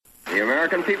the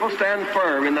American people stand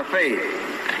firm in the faith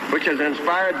which has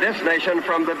inspired this nation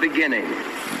from the beginning.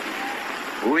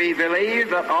 We believe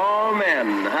that all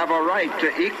men have a right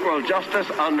to equal justice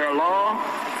under law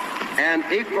and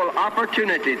equal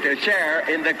opportunity to share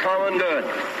in the common good.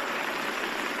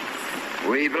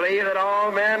 We believe that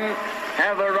all men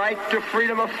have the right to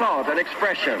freedom of thought and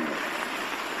expression.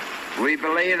 We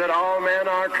believe that all men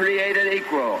are created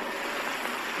equal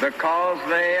because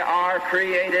they are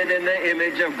created in the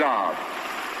image of God.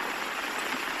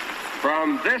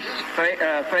 From this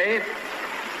faith,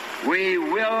 we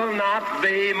will not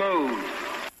be moved.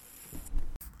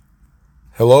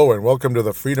 Hello and welcome to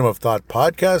the Freedom of Thought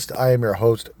podcast. I am your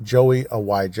host, Joey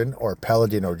Awajan, or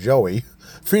Paladino Joey.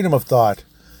 Freedom of Thought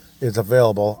is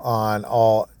available on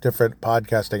all different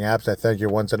podcasting apps. I thank you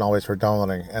once and always for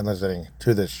downloading and listening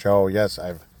to this show. Yes,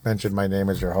 I've mentioned my name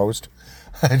as your host,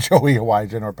 Joey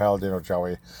Awajan, or Paladino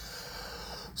Joey.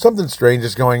 Something strange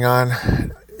is going on.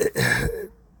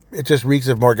 It just reeks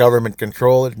of more government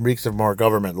control. It reeks of more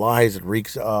government lies. It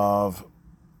reeks of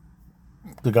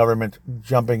the government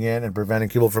jumping in and preventing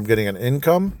people from getting an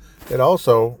income. It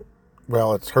also,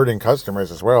 it's hurting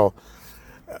customers as well.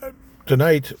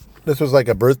 Tonight, this was like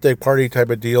a birthday party type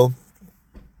of deal.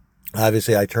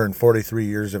 Obviously, I turned 43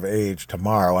 years of age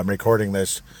tomorrow. I'm recording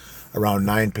this around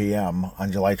 9 p.m.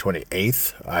 on July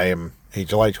 28th. I am a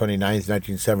July 29th,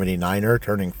 1979er,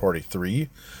 turning 43.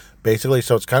 Basically,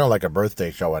 so it's kind of like a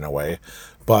birthday show in a way.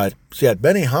 But see, at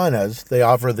Benihana's, they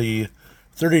offer the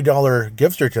 $30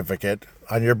 gift certificate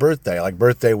on your birthday, like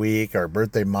birthday week or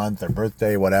birthday month or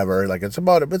birthday whatever. Like it's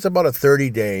about a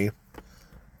 30-day,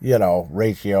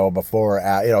 ratio before,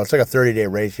 it's like a 30-day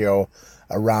ratio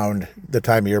around the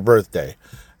time of your birthday.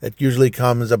 It usually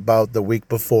comes about the week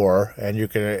before, and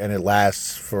it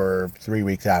lasts for 3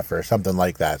 weeks after, or something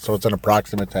like that. So it's an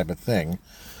approximate type of thing.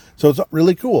 So it's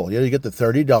really cool. You get the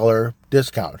 $30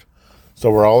 discount. So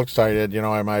we're all excited.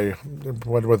 I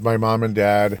went with my mom and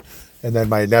dad, and then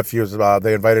my nephews.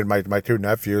 They invited my two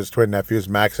twin nephews,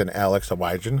 Max and Alex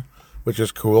Awajan, which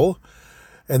is cool.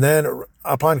 And then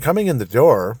upon coming in the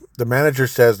door, the manager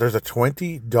says there's a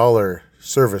 $20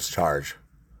 service charge.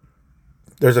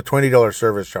 There's a $20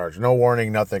 service charge. No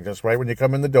warning, nothing. Just right when you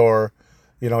come in the door,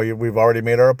 we've already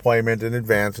made our appointment in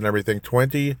advance and everything.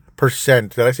 20%.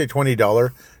 Did I say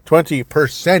 $20?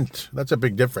 20%. That's a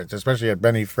big difference, especially at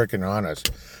Benny frickin' Hana's.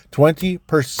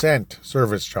 20%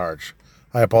 service charge.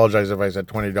 I apologize if I said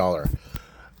 $20.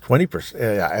 20%.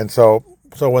 Yeah. And so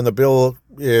when the bill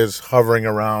is hovering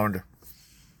around,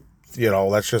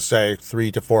 let's just say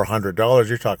 $300 to $400,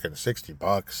 you're talking $60,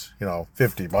 $50,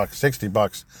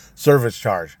 $60 service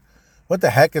charge. What the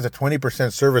heck is a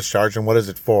 20% service charge, and what is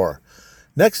it for?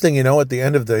 Next thing you know, at the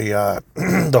end of the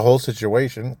the whole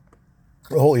situation,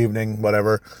 the whole evening,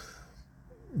 whatever,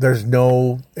 there's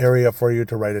no area for you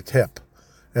to write a tip.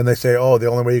 And they say, the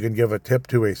only way you can give a tip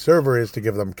to a server is to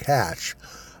give them cash.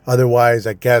 Otherwise,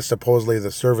 I guess, supposedly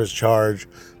the service charge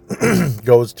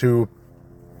goes to,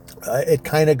 it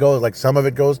kind of goes, like some of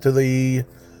it goes to the,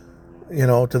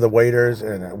 to the waiters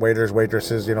and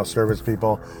waitresses, service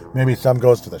people. Maybe some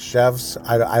goes to the chefs.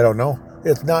 I don't know.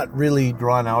 It's not really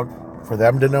drawn out for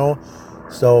them to know.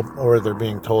 So, or they're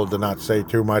being told to not say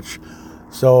too much.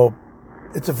 So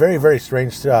it's a very, very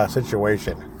strange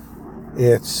situation.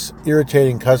 It's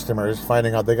irritating customers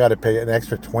finding out they got to pay an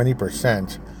extra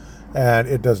 20%, and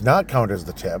it does not count as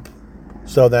the tip.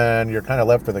 So then you're kind of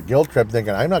left with a guilt trip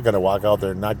thinking, I'm not going to walk out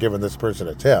there not giving this person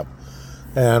a tip.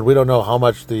 And we don't know how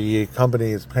much the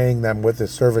company is paying them with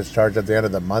this service charge at the end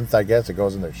of the month. I guess it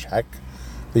goes in their check,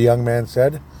 the young man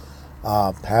said.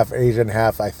 Half Asian,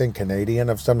 half, I think, Canadian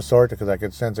of some sort, because I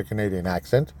could sense a Canadian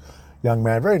accent. Young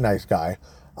man, very nice guy.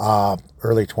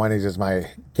 Early 20s is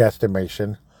my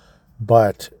guesstimation.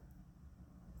 But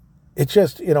it's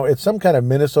just, it's some kind of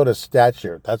Minnesota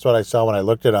statute. That's what I saw when I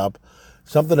looked it up.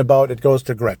 Something about it goes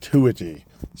to gratuity.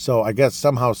 So I guess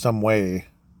somehow, some way,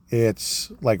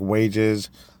 it's like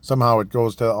wages. Somehow it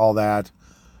goes to all that.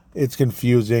 It's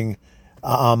confusing.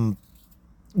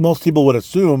 Most people would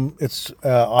assume it's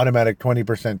automatic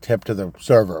 20% tip to the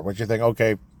server, which you think,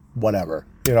 okay, whatever.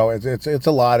 It's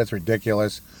a lot. It's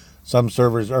ridiculous. Some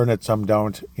servers earn it, some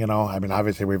don't.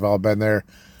 Obviously we've all been there.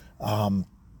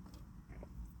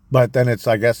 But then it's,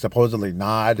 I guess, supposedly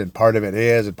not, and part of it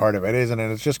is, and part of it isn't,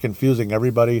 and it's just confusing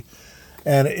everybody.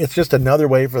 And it's just another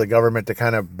way for the government to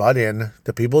kind of butt in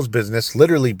to people's business,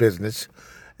 literally business,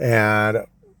 and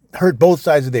hurt both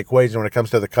sides of the equation when it comes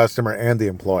to the customer and the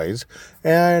employees,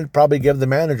 and probably give the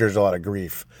managers a lot of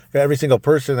grief. Every single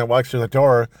person that walks through the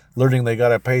door learning they got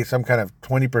to pay some kind of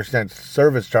 20%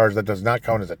 service charge that does not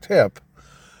count as a tip,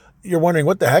 you're wondering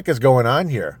what the heck is going on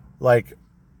here. Like,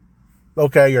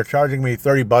 okay, you're charging me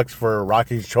 $30 for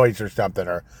Rocky's Choice or something,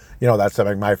 or, that's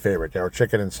something my favorite,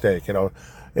 chicken and steak,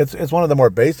 it's one of the more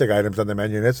basic items on the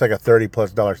menu, and it's like a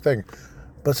 $30+ thing.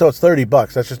 But so it's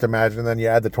 $30. Let's just imagine, and then you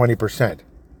add the 20%.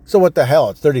 So what the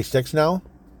hell? It's 36 now,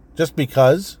 just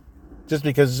because Joe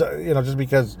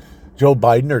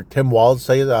Biden or Tim Walz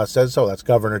says so. That's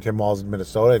Governor Tim Walz in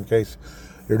Minnesota. In case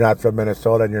you're not from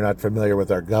Minnesota and you're not familiar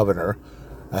with our governor,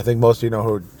 I think most of you know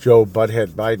who Joe Butthead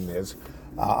Biden is.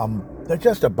 They're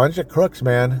just a bunch of crooks,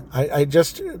 man. I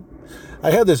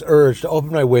had this urge to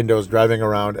open my windows driving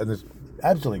around on this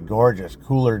absolutely gorgeous,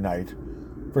 cooler night.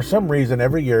 For some reason,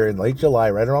 every year in late July,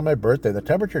 right around my birthday, the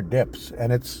temperature dips,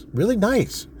 and it's really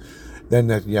nice. Then,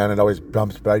 it always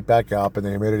bumps right back up, and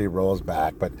the humidity rolls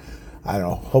back. But, I don't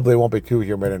know. Hopefully it won't be too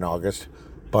humid in August.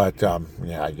 But,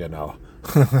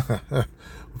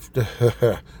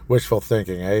 wishful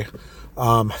thinking, eh?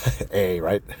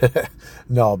 Right?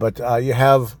 No, but you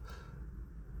have...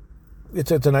 It's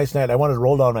a nice night. I wanted to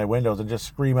roll down my windows and just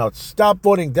scream out, "Stop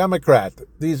voting Democrat.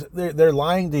 They're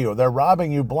lying to you. They're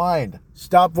robbing you blind.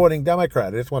 Stop voting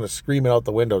Democrat." I just want to scream it out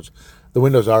the windows. The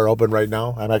windows are open right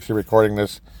now. I'm actually recording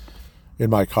this in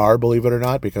my car, believe it or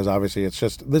not, because obviously this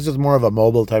is more of a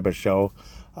mobile type of show.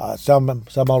 Some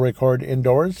I'll record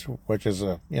indoors, which is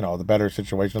the better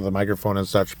situation of the microphone and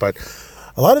such. But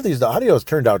a lot of the audios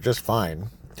turned out just fine.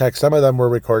 Heck, some of them were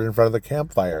recorded in front of the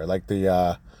campfire, like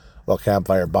the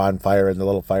campfire, bonfire in the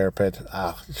little fire pit.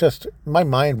 It's just, my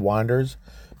mind wanders.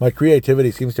 My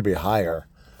creativity seems to be higher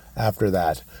after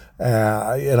that.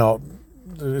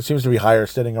 It seems to be higher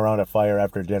sitting around a fire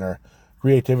after dinner.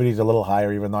 Creativity is a little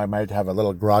higher, even though I might have a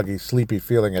little groggy, sleepy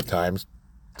feeling at times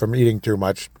from eating too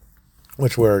much,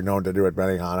 which we're known to do at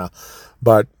Benihana.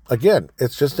 But again,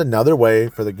 it's just another way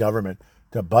for the government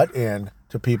to butt in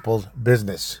to people's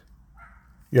business.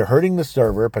 You're hurting the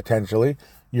server, potentially.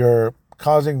 You're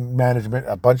causing management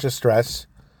a bunch of stress.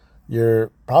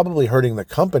 You're probably hurting the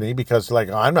company because,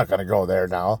 I'm not going to go there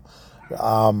now.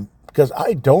 Because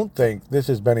I don't think this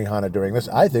is Benihana doing this.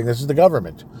 I think this is the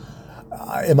government.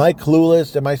 Am I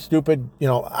clueless? Am I stupid?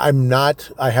 I'm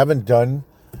not. I haven't done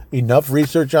enough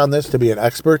research on this to be an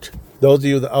expert. Those of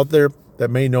you out there that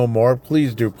may know more,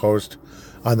 please do post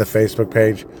on the Facebook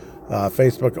page,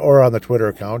 Facebook, or on the Twitter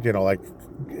account.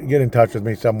 Get in touch with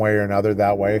me some way or another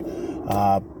that way.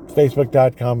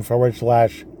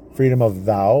 Facebook.com/Freedom of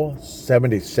Thou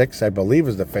 76, I believe,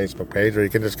 is the Facebook page, or you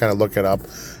can just kind of look it up.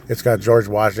 It's got George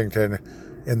Washington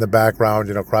in the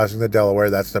background, crossing the Delaware.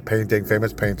 That's the painting,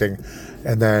 famous painting.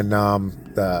 And then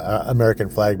the American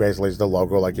flag basically is the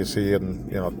logo, like you see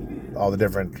in, all the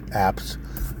different apps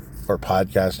for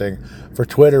podcasting. For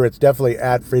Twitter, it's definitely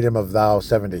at Freedom of Thou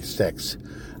 76.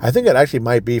 I think it actually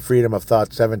might be Freedom of Thought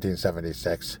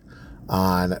 1776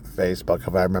 on Facebook,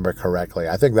 if I remember correctly.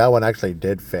 I think that one actually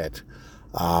did fit.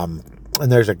 And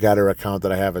there's a Getter account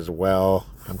that I have as well.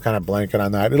 I'm kind of blanking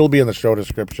on that. It'll be in the show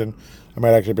description. I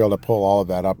might actually be able to pull all of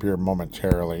that up here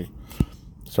momentarily.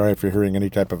 Sorry if you're hearing any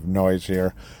type of noise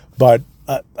here. But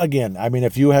again,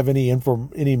 if you have any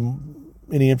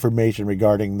information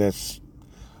regarding this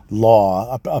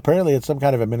law, apparently it's some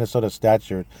kind of a Minnesota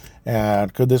statute.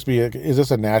 And is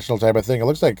this a national type of thing? It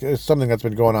looks like it's something that's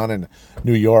been going on in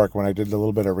New York when I did a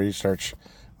little bit of research,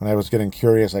 when I was getting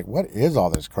curious, what is all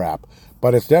this crap?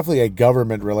 But it's definitely a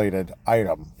government-related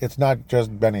item. It's not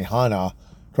just Benihana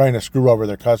trying to screw over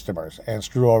their customers and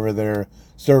screw over their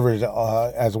servers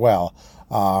as well.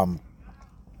 To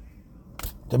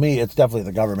me, it's definitely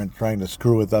the government trying to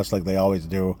screw with us like they always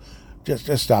do. Just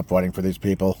stop voting for these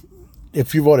people.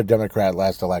 If you voted Democrat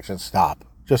last election, stop.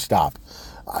 Just stop.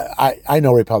 I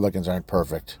know Republicans aren't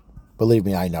perfect. Believe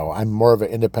me, I know. I'm more of an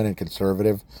independent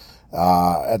conservative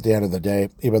at the end of the day,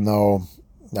 even though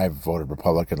I've voted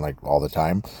Republican all the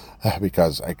time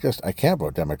because I can't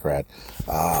vote Democrat.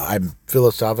 I'm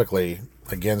philosophically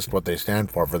against what they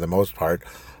stand for the most part.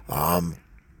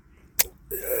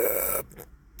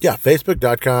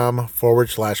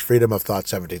 Facebook.com/Freedom of Thought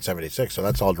 1776. So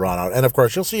that's all drawn out. And of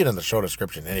course, you'll see it in the show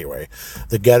description anyway.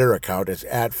 The Getter account is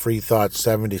at Free Thought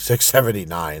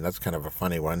 7679. That's kind of a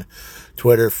funny one.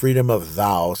 Twitter, Freedom of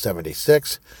Thou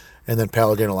 76. And then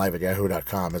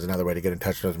PaladinoLive@yahoo.com is another way to get in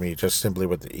touch with me, just simply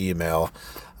with the email.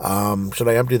 Should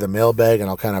I empty the mailbag? And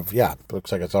I'll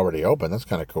looks like it's already open. That's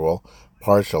kind of cool,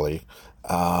 partially.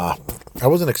 I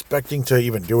wasn't expecting to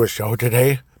even do a show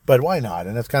today, but why not?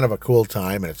 And it's kind of a cool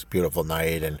time, and it's a beautiful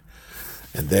night, and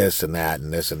this and that,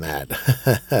 and this and that.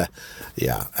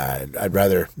 Yeah, I'd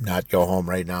rather not go home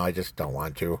right now. I just don't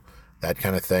want to. That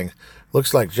kind of thing.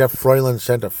 Looks like Jeff Froyland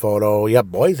sent a photo. Yep,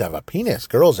 boys have a penis,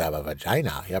 girls have a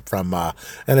vagina. Yep,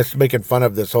 and it's making fun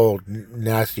of this whole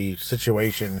nasty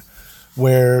situation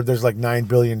where there's like 9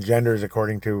 billion genders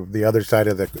according to the other side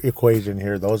of the equation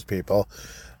here, those people.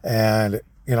 And,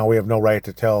 we have no right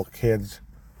to tell kids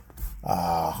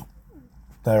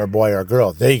they're a boy or a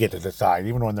girl. They get to decide,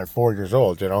 even when they're 4 years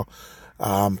old,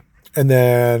 And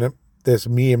then this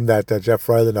meme that Jeff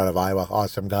Freiland out of Iowa,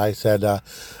 awesome guy, said,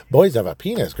 boys have a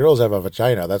penis, girls have a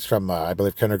vagina. That's from, I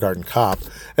believe, Kindergarten Cop.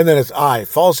 And then it's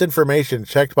false information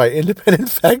checked by independent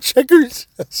fact checkers.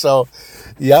 So,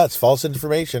 yeah, it's false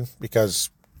information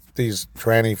because these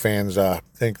tranny fans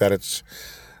think that it's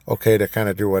okay to kind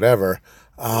of do whatever.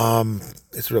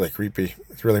 It's really creepy.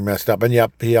 It's really messed up. And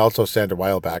yep, he also said a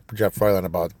while back, Jeff Freiland,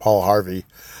 about Paul Harvey,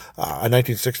 a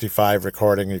 1965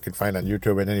 recording you can find on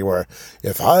YouTube and anywhere.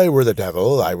 If I were the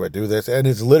devil, I would do this. And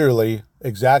it's literally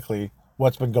exactly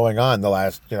what's been going on the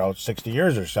last, 60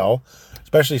 years or so,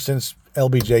 especially since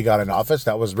LBJ got in office.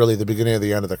 That was really the beginning of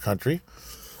the end of the country.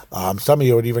 Some of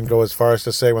you would even go as far as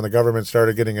to say when the government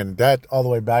started getting in debt all the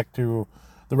way back to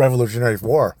the Revolutionary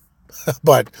War.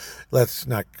 But let's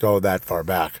not go that far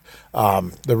back.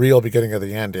 The real beginning of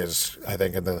the end is, I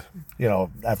think, in the,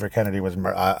 after Kennedy was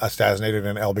assassinated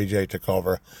and LBJ took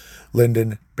over,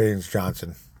 Lyndon Baines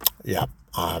Johnson. Yeah.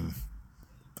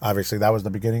 Obviously, that was the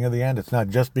beginning of the end. It's not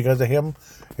just because of him.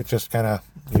 It's just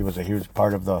he was a huge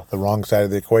part of the wrong side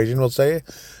of the equation, we'll say.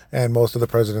 And most of the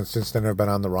presidents since then have been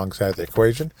on the wrong side of the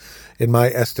equation. In my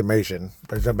estimation,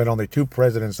 there's been only 2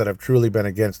 presidents that have truly been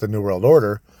against the New World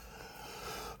Order.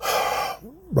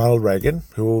 Ronald Reagan,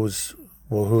 whose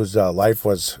life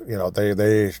was,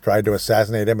 they tried to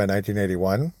assassinate him in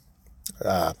 1981.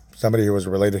 Somebody who was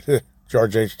related to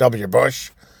George H.W.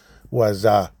 Bush was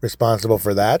responsible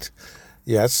for that.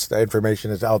 Yes, the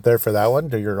information is out there for that one.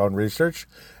 Do your own research.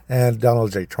 And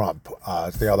Donald J. Trump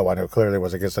is the other one who clearly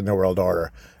was against the New World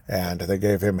Order. And they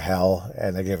gave him hell,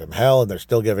 and they're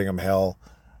still giving him hell.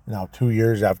 Now, 2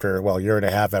 years after, a year and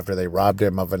a half after they robbed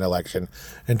him of an election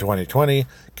in 2020,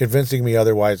 convincing me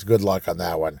otherwise. Good luck on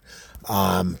that one.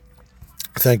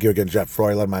 Thank you again, Jeff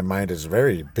Freiland. My mind is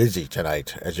very busy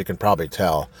tonight, as you can probably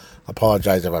tell.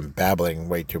 Apologize if I'm babbling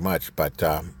way too much, but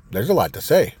there's a lot to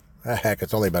say. Heck,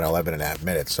 it's only been 11 and a half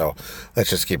minutes, so let's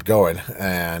just keep going,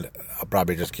 and I'll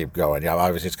probably just keep going. Yeah,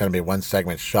 obviously it's going to be one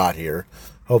segment shot here.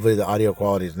 Hopefully the audio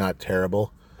quality is not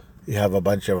terrible. You have a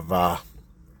bunch of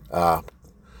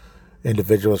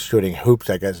individuals shooting hoops,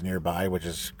 I guess, nearby, which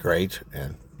is great.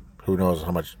 And who knows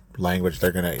how much language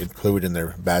they're going to include in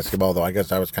their basketball, though I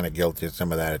guess I was kind of guilty of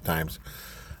some of that at times.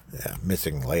 Yeah,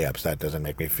 missing layups, that doesn't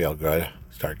make me feel good.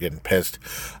 Start getting pissed.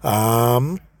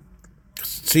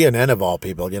 CNN, of all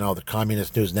people, the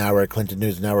Communist News Network, Clinton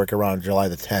News Network around July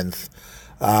the 10th.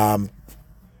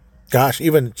 Gosh,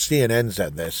 even CNN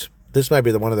said this. This might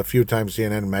be one of the few times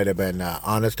CNN might have been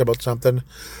honest about something.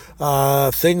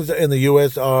 Things in the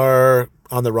U.S. are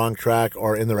on the wrong track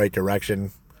or in the right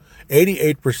direction.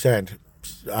 88%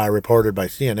 reported by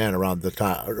CNN around the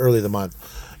time, early the month.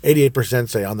 88%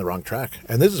 say on the wrong track.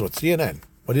 And this is what CNN.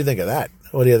 What do you think of that?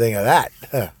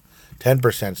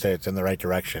 10% say it's in the right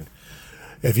direction.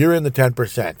 If you're in the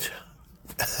 10%,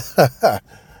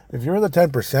 if you're in the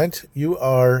 10%, you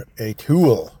are a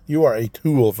tool. You are a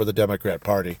tool for the Democrat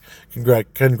Party.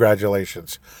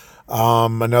 Congratulations.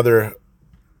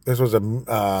 This was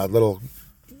a little,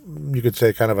 you could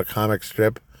say, kind of a comic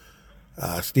strip.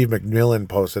 Steve McMillan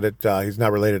posted it. He's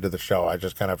not related to the show. I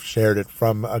just kind of shared it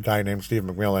from a guy named Steve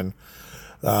McMillan.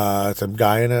 It's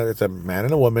a man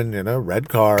and a woman in a red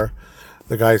car.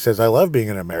 The guy says, I love being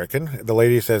an American. The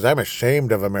lady says, I'm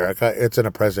ashamed of America. It's an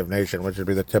oppressive nation, which would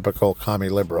be the typical commie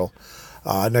liberal.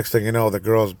 Next thing you know, the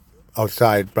girl's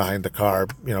outside behind the car,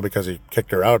 because he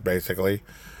kicked her out, basically.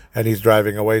 And he's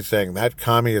driving away saying, that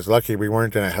commie is lucky we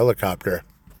weren't in a helicopter.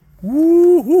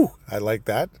 Woo-hoo! I like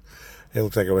that. It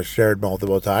looks like it was shared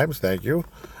multiple times. Thank you.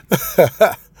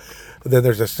 Then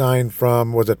there's a sign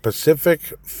from, was it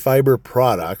Pacific Fiber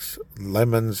Products,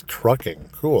 Lemons Trucking.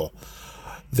 Cool.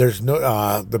 There's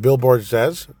no, the billboard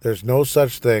says, there's no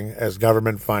such thing as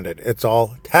government funded. It's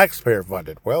all taxpayer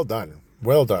funded. Well done.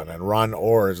 Well done. And Ron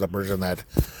Orr is the person that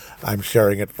I'm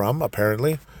sharing it from,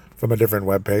 apparently, from a different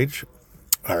webpage.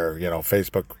 Or,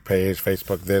 Facebook page,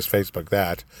 Facebook this, Facebook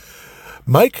that.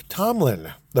 Mike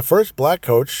Tomlin, the second black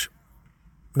coach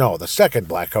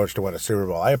to win a Super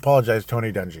Bowl. I apologize,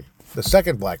 Tony Dungy. The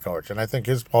second black coach. And I think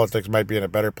his politics might be in a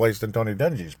better place than Tony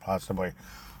Dungy's, possibly.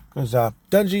 Because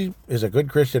Dungy is a good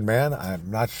Christian man. I'm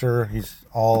not sure he's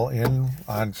all in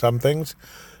on some things.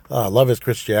 Love his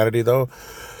Christianity, though.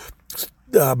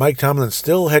 Mike Tomlin,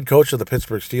 still head coach of the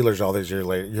Pittsburgh Steelers all these years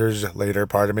later,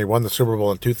 won the Super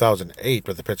Bowl in 2008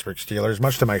 with the Pittsburgh Steelers,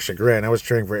 much to my chagrin. I was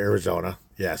cheering for Arizona.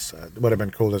 Yes, it would have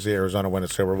been cool to see Arizona win a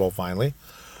Super Bowl finally.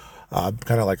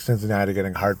 Kind of like Cincinnati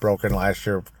getting heartbroken last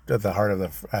year at the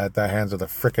hands of the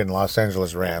frickin' Los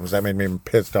Angeles Rams. That made me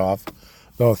pissed off.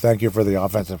 Though, thank you for the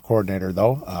offensive coordinator,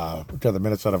 though, to the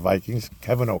Minnesota Vikings,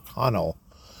 Kevin O'Connell,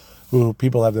 who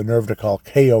people have the nerve to call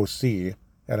KOC.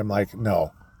 And I'm like,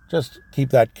 no, just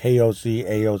keep that KOC,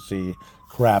 AOC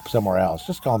crap somewhere else.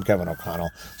 Just call him Kevin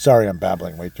O'Connell. Sorry, I'm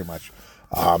babbling way too much.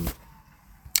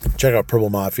 Check out Purple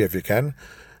Mafia if you can.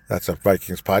 That's a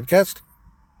Vikings podcast.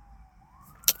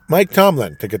 Mike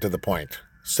Tomlin, to get to the point,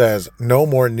 says, no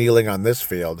more kneeling on this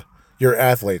field. You're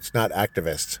athletes, not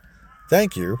activists.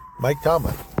 Thank you, Mike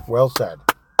Tomlin. Well said.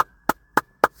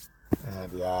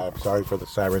 And yeah, I'm sorry for the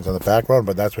sirens in the background,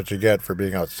 but that's what you get for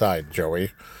being outside,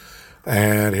 Joey.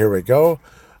 And here we go.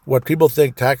 What people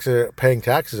think paying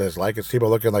taxes is like, it's people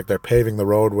looking like they're paving the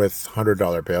road with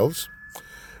 $100 bills.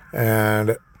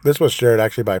 And this was shared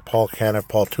actually by Paul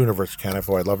Tuniverse Caniff,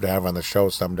 who I'd love to have on the show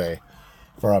someday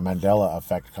for a Mandela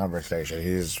Effect conversation.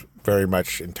 He's very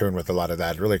much in tune with a lot of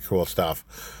that. Really cool stuff.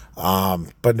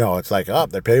 But no, it's like,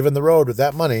 they're paving the road with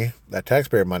that money, that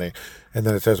taxpayer money. And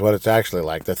then it says what it's actually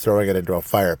like. They're throwing it into a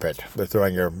fire pit. They're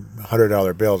throwing your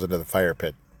 $100 bills into the fire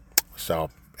pit. So,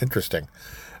 interesting.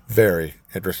 Very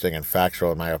interesting and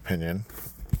factual, in my opinion.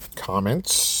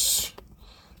 Comments?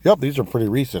 Yep, these are pretty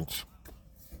recent.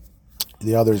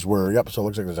 The others were, so it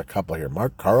looks like there's a couple here.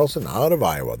 Mark Carlson out of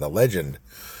Iowa, the legend,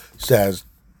 says,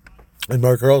 and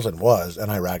Mark Carlson was an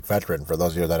Iraq veteran, for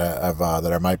those of you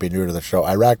that might be new to the show.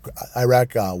 Iraq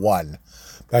won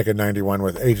back in 91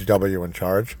 with HW in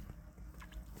charge.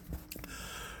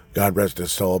 God rest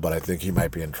his soul, but I think he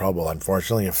might be in trouble.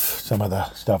 Unfortunately, if some of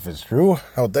the stuff is true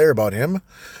out there about him,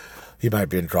 he might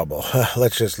be in trouble.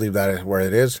 Let's just leave that where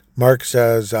it is. Mark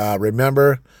says,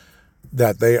 remember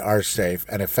that they are safe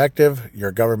and effective.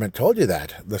 Your government told you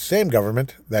that. The same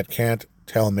government that can't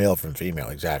tell male from female.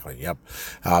 Exactly. Yep.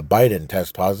 Biden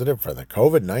tests positive for the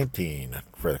COVID-19.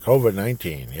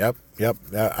 Yep.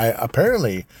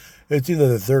 Apparently, it's either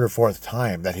the third or fourth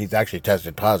time that he's actually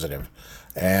tested positive.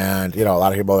 And, a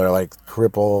lot of people are like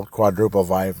quadruple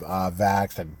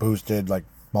vaxxed and boosted like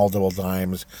multiple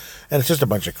times. And it's just a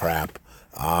bunch of crap.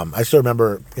 I still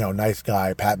remember, nice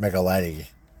guy, Pat Micheletti,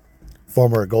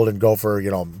 former Golden Gopher,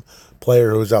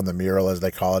 player who's on the mural, as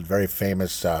they call it, very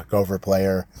famous Gopher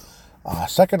player.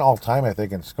 Second all-time, I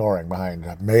think, in scoring behind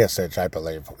Mayasic, I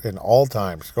believe, in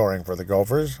all-time scoring for the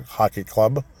Gophers Hockey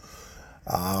Club.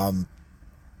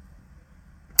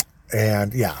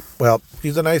 And, yeah, well,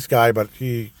 he's a nice guy, but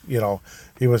he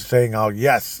was saying,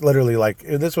 literally, like,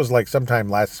 this was like sometime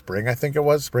last spring, I think it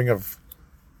was,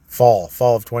 fall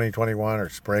of 2021 or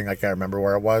spring, I can't remember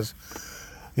where it was.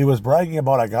 He was bragging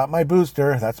about, I got my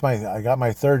booster, I got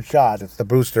my third shot, it's the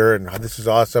booster, and this is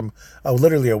awesome.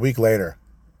 Literally a week later,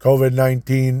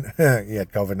 COVID-19, he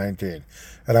had COVID-19.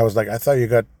 And I was like, I thought you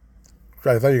got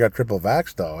triple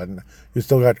vax though, and you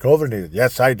still got COVID.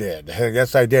 Yes, I did.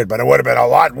 Yes, I did. But it would have been a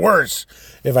lot worse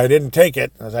if I didn't take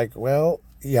it. I was like, well,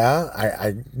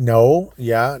 yeah, no.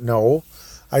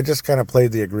 I just kind of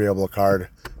played the agreeable card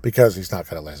because he's not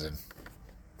going to listen.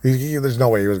 There's no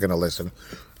way he was going to listen.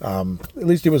 At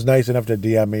least he was nice enough to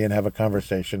DM me and have a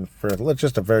conversation for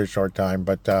just a very short time.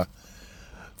 But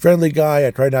friendly guy.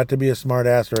 I tried not to be a smart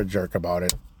ass or a jerk about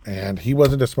it, and he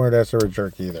wasn't a smart ass or a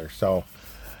jerk either. So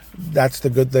that's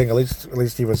the good thing. At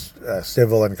least he was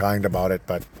civil and kind about it.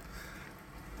 But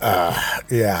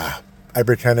I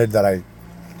pretended that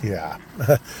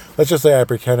let's just say I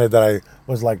pretended that I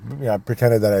was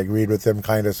pretended that I agreed with him,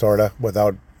 kind of, sort of,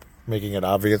 without making it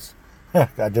obvious. I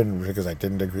didn't, because I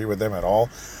didn't agree with him at all.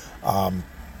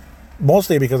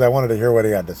 Mostly because I wanted to hear what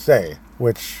he had to say,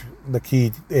 which the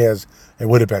key is, it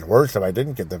would have been worse if I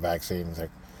didn't get the vaccine. It's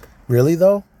like, really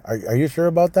though? Are you sure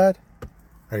about that?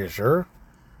 Are you sure?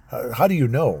 How do you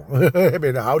know? I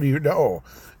mean, how do you know?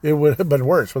 It would have been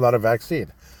worse without a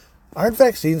vaccine. Aren't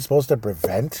vaccines supposed to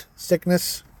prevent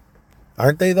sickness?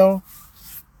 Aren't they though?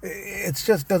 It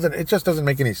just doesn't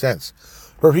make any sense.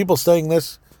 For people saying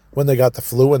this when they got the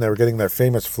flu and they were getting their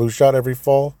famous flu shot every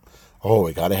fall, oh,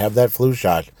 we got to have that flu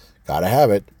shot. Got to have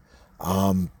it.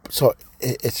 So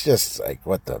it's just like,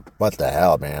 what the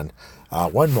hell, man?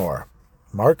 One more.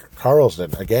 Mark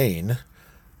Carlson, again.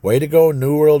 Way to go,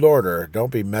 New World Order.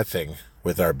 Don't be messing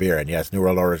with our beer. And yes, New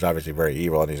World Order is obviously very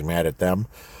evil, and he's mad at them.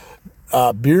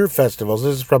 Beer festivals.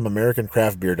 This is from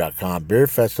AmericanCraftBeer.com. Beer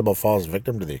festival falls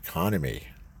victim to the economy.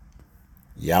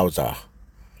 Yowza.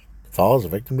 Falls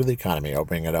victim to the economy.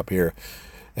 Opening it up here.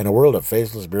 In a world of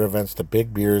faceless beer events, the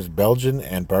Big Beers Belgian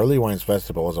and Barley Wines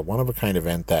Festival is a one-of-a-kind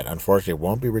event that unfortunately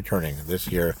won't be returning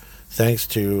this year thanks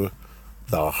to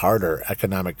the harder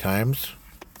economic times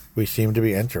we seem to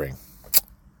be entering.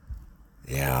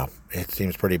 Yeah, it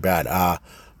seems pretty bad.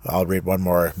 I'll read one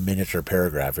more miniature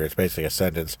paragraph here. It's basically a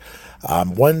sentence.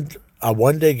 A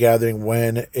one-day gathering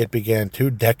when it began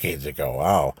 2 decades ago.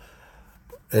 Wow.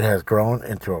 It has grown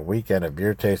into a weekend of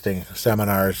beer tasting,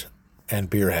 seminars, and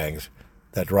beer hangs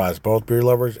that draws both beer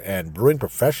lovers and brewing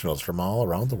professionals from all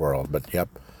around the world. But, yep,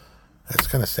 that's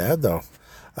kind of sad, though.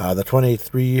 The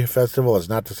 23 festival is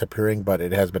not disappearing, but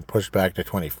it has been pushed back to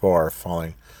 24,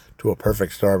 falling to a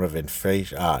perfect storm of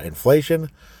inflation,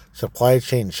 supply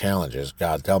chain challenges.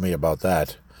 God, tell me about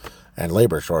that. And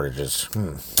labor shortages.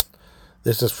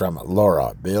 This is from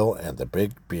Laura, Bill, and the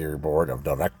Big Beer Board of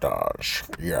Directors.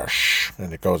 Yes.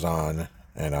 And it goes on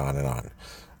and on and on.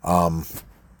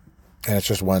 And it's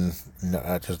just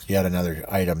just yet another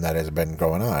item that has been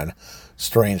going on.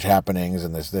 Strange happenings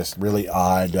and this really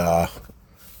odd,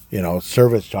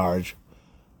 service charge.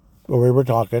 Where we were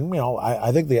talking,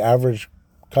 I think the average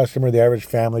customer, the average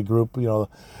family group,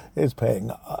 is paying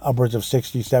upwards of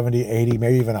 $60, $70, $80,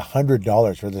 maybe even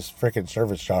 $100 for this frickin'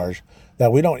 service charge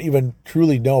that we don't even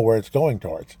truly know where it's going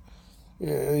towards.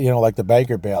 Like the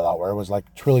banker bailout, where it was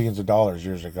like trillions of dollars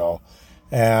years ago.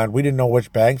 And we didn't know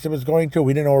which banks it was going to.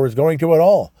 We didn't know where it was going to at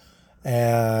all.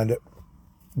 And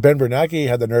Ben Bernanke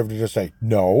had the nerve to just say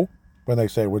no when they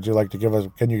say,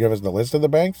 can you give us the list of the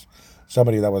banks?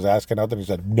 Somebody that was asking out there, he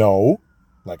said, no.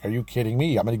 Like, are you kidding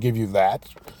me? I'm going to give you that.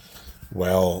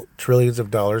 Well, trillions of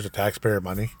dollars of taxpayer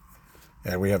money,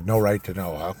 and we have no right to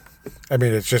know, huh? I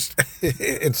mean, it's just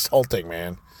insulting,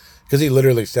 man. Because he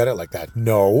literally said it like that.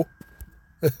 No.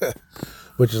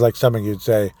 Which is like something you'd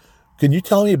say, can you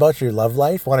tell me about your love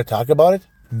life? Want to talk about it?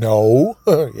 No.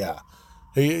 Yeah.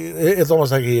 It's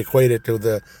almost like he equated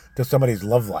to somebody's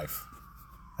love life.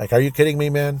 Like, are you kidding me,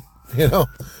 man?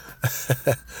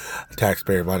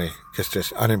 Taxpayer money,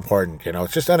 just unimportant.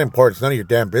 It's just unimportant. It's none of your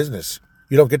damn business.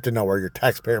 You don't get to know where your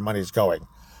taxpayer money is going.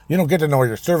 You don't get to know where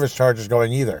your service charge is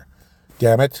going either.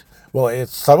 Damn it. Well,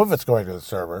 some of it's going to the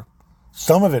server.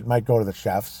 Some of it might go to the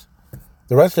chefs.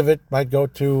 The rest of it might go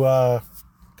to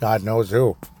God knows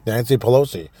who. Nancy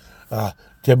Pelosi,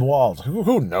 Tim Walz.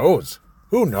 Who knows?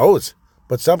 Who knows?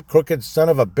 But some crooked son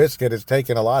of a biscuit is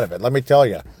taking a lot of it. Let me tell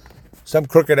you, some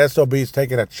crooked SOB is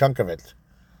taking a chunk of it.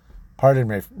 Pardon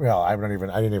me. Well, I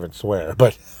didn't even swear,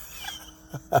 but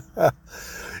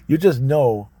you just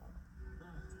know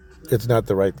it's not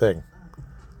the right thing.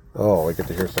 Oh, we get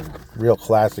to hear some real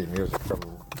classy music from.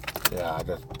 Yeah,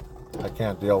 I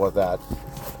can't deal with that.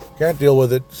 Can't deal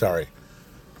with it. Sorry.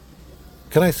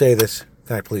 Can I say this?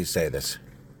 Can I please say this?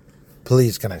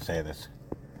 Please, can I say this?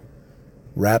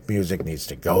 Rap music needs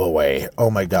to go away. Oh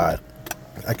my God.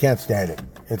 I can't stand it.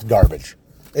 It's garbage.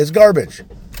 It's garbage.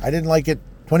 I didn't like it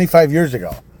 25 years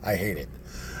ago. I hate it.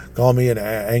 Call me an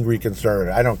angry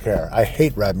conservative. I don't care. I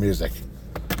hate rap music.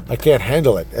 I can't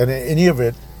handle it. And any of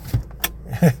it,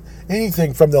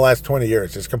 anything from the last 20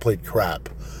 years is complete crap.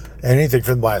 And anything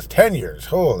from the last 10 years,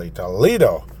 holy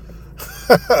Toledo.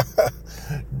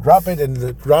 Drop it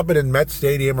in Met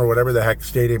Stadium or whatever the heck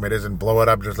stadium it is and blow it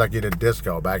up just like you did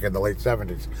disco back in the late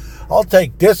 70s. I'll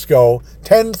take disco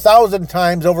 10,000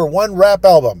 times over one rap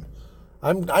album.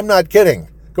 I'm not kidding.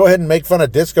 Go ahead and make fun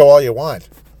of disco all you want.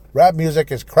 Rap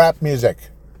music is crap music.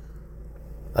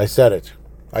 I said it.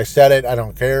 I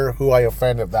don't care who I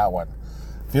offend of that one.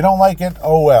 If you don't like it,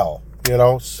 oh well.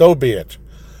 So be it.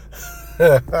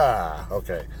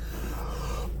 Okay.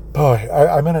 Boy,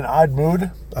 I'm in an odd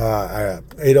mood. I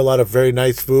ate a lot of very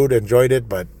nice food, enjoyed it,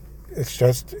 but it's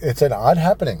an odd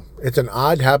happening. It's an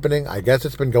odd happening. I guess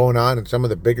it's been going on in some of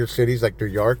the bigger cities like New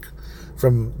York,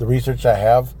 from the research I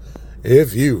have.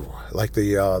 If you, like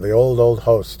the old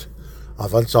host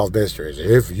of Unsolved Mysteries,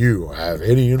 if you have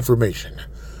any information,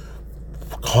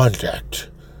 contact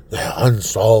the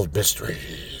Unsolved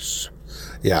Mysteries.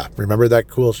 Yeah, remember that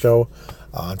cool show?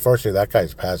 Unfortunately, that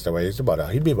guy's passed away.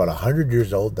 He'd be about 100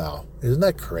 years old now. Isn't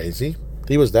that crazy?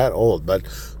 He was that old, but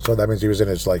so that means he was in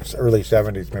his early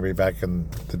 70s, maybe back in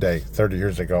the day, 30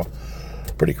 years ago.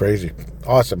 Pretty crazy.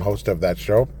 Awesome host of that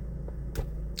show.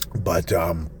 But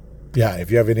yeah,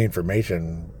 if you have any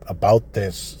information about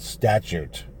this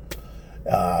statute,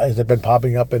 has it been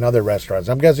popping up in other restaurants?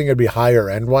 I'm guessing it'd be higher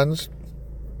end ones,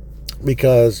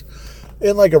 because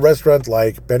in a restaurant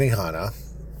like Benihana.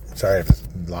 Sorry if it's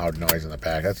loud noise in the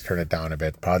back. Let's turn it down a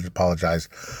bit. Apologize.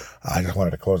 I just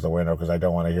wanted to close the window because I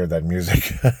don't want to hear that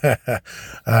music.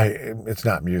 It's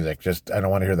not music. I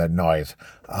don't want to hear that noise.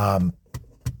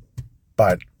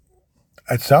 But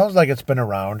it sounds like it's been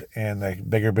around in the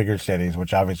bigger cities,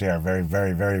 which obviously are very,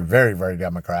 very, very, very, very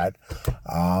Democrat.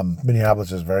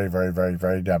 Minneapolis is very, very, very,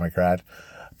 very Democrat.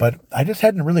 But I just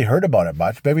hadn't really heard about it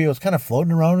much. Maybe it was kind of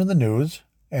floating around in the news,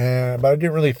 but I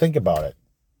didn't really think about it.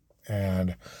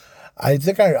 And I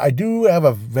think I do have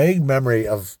a vague memory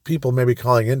of people maybe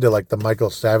calling into like the Michael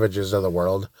Savages of the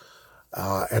world,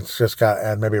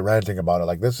 and maybe ranting about it.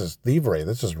 Like, this is thievery.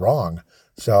 This is wrong.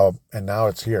 So, and now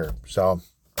it's here. So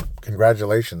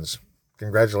congratulations,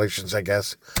 I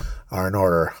guess, are in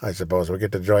order, I suppose. We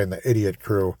get to join the idiot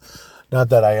crew. Not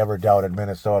that I ever doubted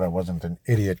Minnesota wasn't an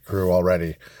idiot crew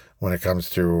already when it comes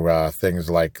to things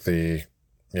like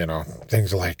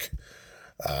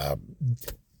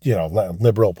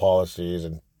liberal policies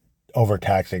and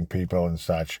overtaxing people and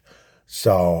such.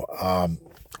 So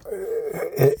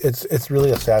it's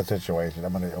really a sad situation.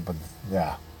 I'm going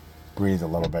to breathe a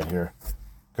little bit here.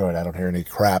 Good, I don't hear any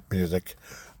crap music.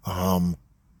 But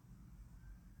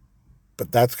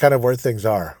that's kind of where things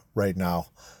are right now.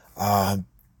 I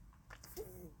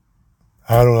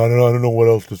don't know what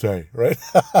else to say, right?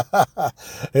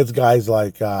 It's guys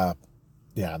like,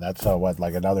 that's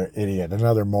like another idiot,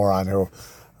 another moron who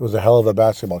was a hell of a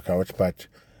basketball coach, but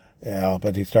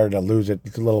he started to lose it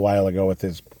a little while ago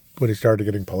when he started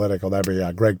getting political. That'd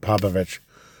be Greg Popovich.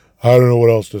 I don't know what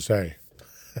else to say.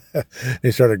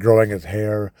 He started growing his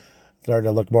hair, started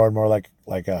to look more and more like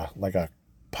a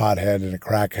pothead and a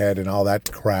crackhead and all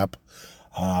that crap.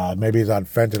 Maybe he's on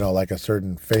fentanyl like a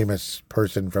certain famous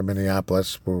person from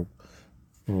Minneapolis who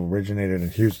originated in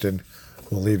Houston.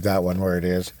 We'll leave that one where it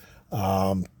is.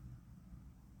 I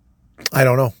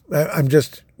don't know. I'm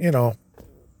just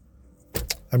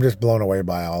blown away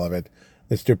by all of it.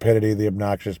 The stupidity, the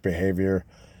obnoxious behavior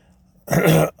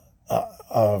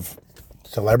of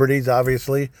celebrities,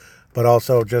 obviously, but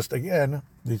also just, again,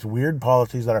 these weird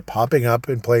policies that are popping up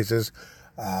in places,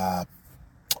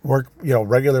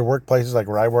 regular workplaces like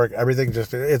where I work. Everything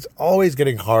it's always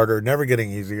getting harder, never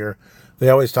getting easier. They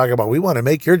always talk about, we want to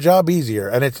make your job easier,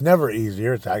 and it's never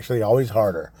easier. It's actually always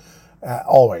harder.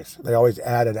 Always. They always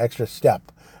add an extra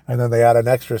step, and then they add an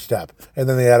extra step, and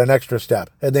then they add an extra step,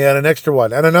 and they add an extra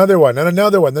one, and another one, and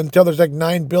another one, until there's like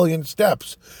 9 billion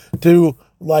steps to,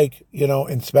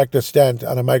 inspect a stent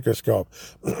on a microscope,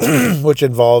 which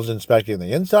involves inspecting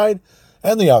the inside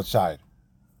and the outside.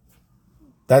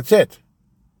 That's it.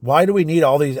 Why do we need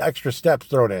all these extra steps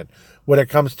thrown in when it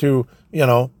comes to,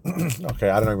 okay,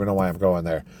 I don't even know why I'm going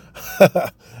there,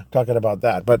 talking about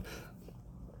that, but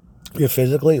you're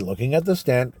physically looking at the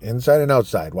stent inside and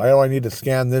outside. Why do I need to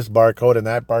scan this barcode and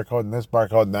that barcode and this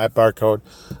barcode and that barcode?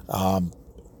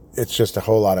 It's just a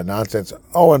whole lot of nonsense.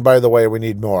 Oh, and by the way, we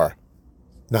need more,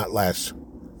 not less.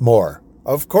 More.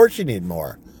 Of course you need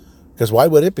more. Because why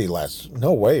would it be less?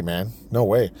 No way, man. No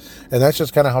way. And that's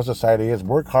just kind of how society is.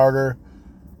 Work harder.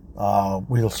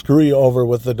 We'll screw you over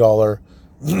with the dollar.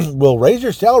 We'll raise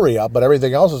your salary up, but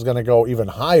everything else is going to go even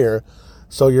higher.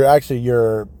 So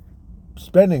your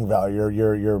spending value,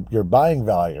 your buying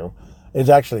value is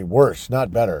actually worse,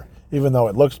 not better, even though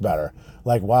it looks better.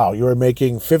 Like, wow, you were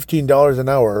making $15 an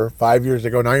hour 5 years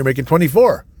ago. Now you're making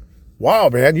 $24. Wow,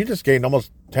 man, you just gained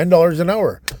almost $10 an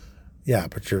hour. Yeah,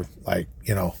 but you're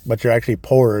you're actually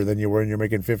poorer than you were when you're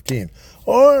making 15,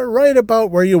 or right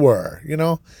about where you were.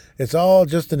 It's all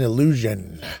just an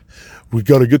illusion. We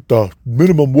got to get the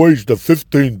minimum wage to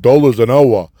 $15 an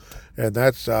hour, and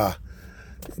that's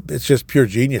it's just pure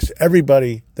genius.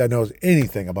 Everybody that knows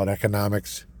anything about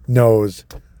economics knows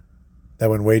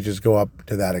that when wages go up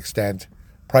to that extent,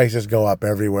 prices go up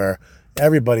everywhere.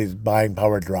 Everybody's buying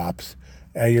power drops,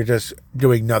 and you're just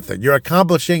doing nothing. You're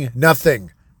accomplishing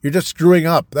nothing. You're just screwing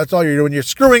up. That's all you're doing. You're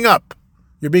screwing up.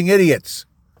 You're being idiots.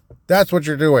 That's what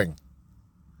you're doing.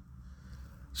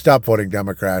 Stop voting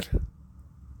Democrat.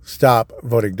 Stop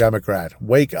voting Democrat.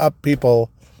 Wake up, people.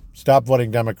 Stop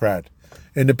voting Democrat.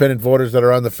 Independent voters that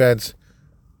are on the fence,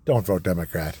 don't vote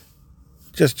Democrat.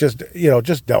 Just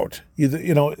don't.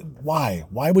 Why?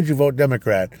 Why would you vote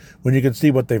Democrat when you can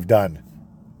see what they've done?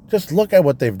 Just look at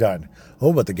what they've done.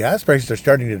 Oh, but the gas prices are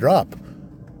starting to drop.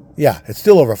 Yeah, it's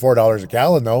still over $4 a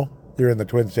gallon, though, here in the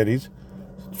Twin Cities.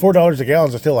 $4 a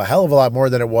gallon is still a hell of a lot more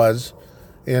than it was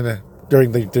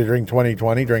during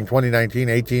 2020, during 2019,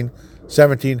 18,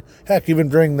 17. Heck, even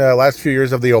during the last few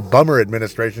years of the Obama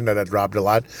administration, that had dropped a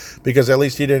lot, because at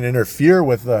least he didn't interfere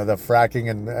with the fracking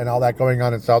and all that going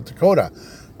on in South Dakota.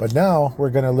 But now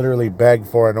we're going to literally beg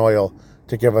for an oil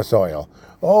to give us oil.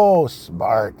 Oh,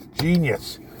 smart.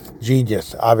 Genius.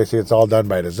 Obviously, it's all done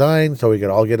by design, so we can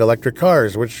all get electric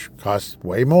cars, which costs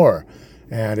way more.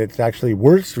 And it's actually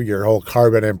worse for your whole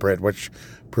carbon imprint, which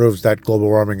proves that global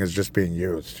warming is just being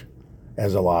used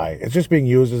as a lie. It's just being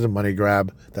used as a money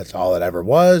grab. That's all it ever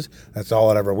was. That's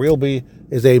all it ever will be,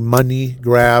 is a money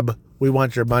grab. We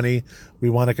want your money.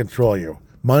 We want to control you.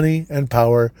 Money and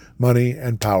power,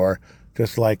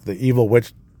 just like the evil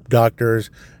witch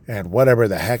doctors and whatever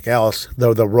the heck else,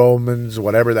 the Romans,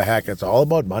 whatever the heck. It's all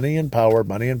about money and power,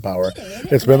 money and power.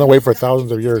 It's been that way for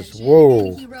thousands of years.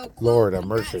 Whoa, Lord have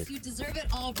mercy.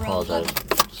 Apologize.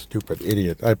 Stupid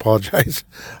idiot. I apologize.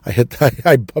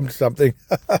 I bumped something.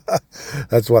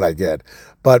 That's what I get.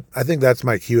 But I think that's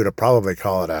my cue to probably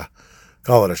call it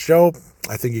a show.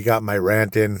 I think you got my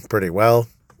rant in pretty well.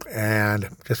 And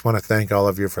just want to thank all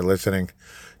of you for listening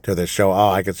to this show. Oh,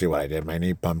 I can see what I did. My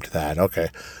knee bumped that. Okay.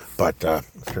 But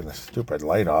turn the stupid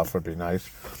light off would be nice.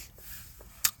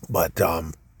 But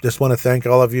just want to thank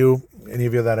all of you. Any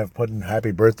of you that have put in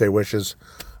happy birthday wishes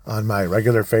on my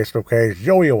regular Facebook page,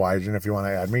 Joey Awajan, if you want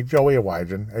to add me. Joey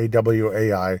Awajan,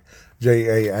 AWAIJANE,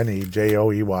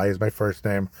 is my first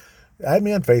name. Add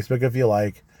me on Facebook if you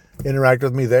like. Interact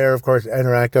with me there. Of course,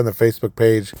 interact on the Facebook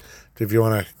page if you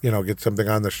want to, get something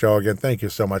on the show. Again, thank you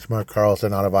so much. Mark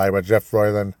Carlson out of Iowa. Jeff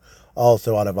Froyland,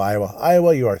 also out of Iowa.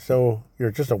 Iowa, you're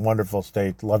just a wonderful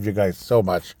state. Love you guys so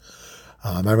much.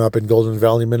 I'm up in Golden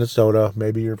Valley, Minnesota.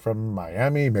 Maybe you're from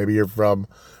Miami. Maybe you're from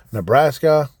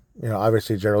Nebraska.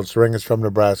 Obviously Gerald String is from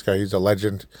Nebraska. He's a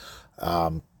legend,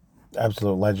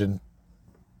 absolute legend.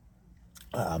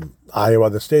 Iowa,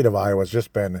 the state of Iowa has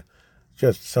just been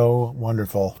so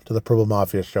wonderful to the Purple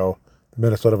Mafia show, the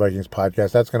Minnesota Vikings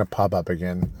podcast. That's going to pop up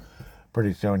again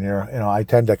pretty soon here. I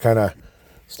tend to kind of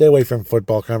stay away from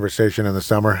football conversation in the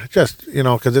summer, just,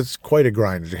 because it's quite a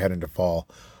grind as you head into fall.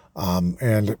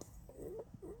 And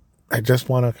I just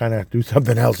want to kind of do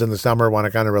something else in the summer, want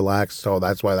to kind of relax. So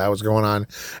that's why that was going on.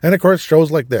 And of course,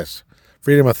 shows like this,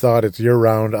 Freedom of Thought, it's year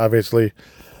round, obviously.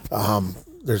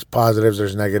 There's positives,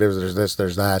 there's negatives, there's this,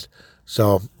 there's that.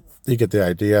 So you get the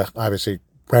idea. Obviously,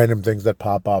 random things that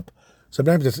pop up.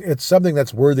 Sometimes it's something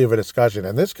that's worthy of a discussion.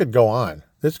 And this could go on.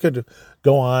 This could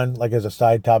go on like as a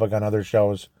side topic on other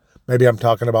shows. Maybe I'm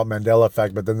talking about Mandela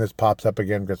effect, but then this pops up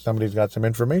again because somebody's got some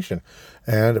information.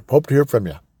 And hope to hear from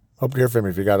you. Hope to hear from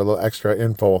you if you got a little extra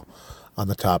info on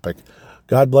the topic.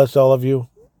 God bless all of you,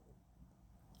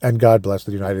 and God bless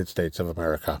the United States of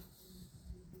America.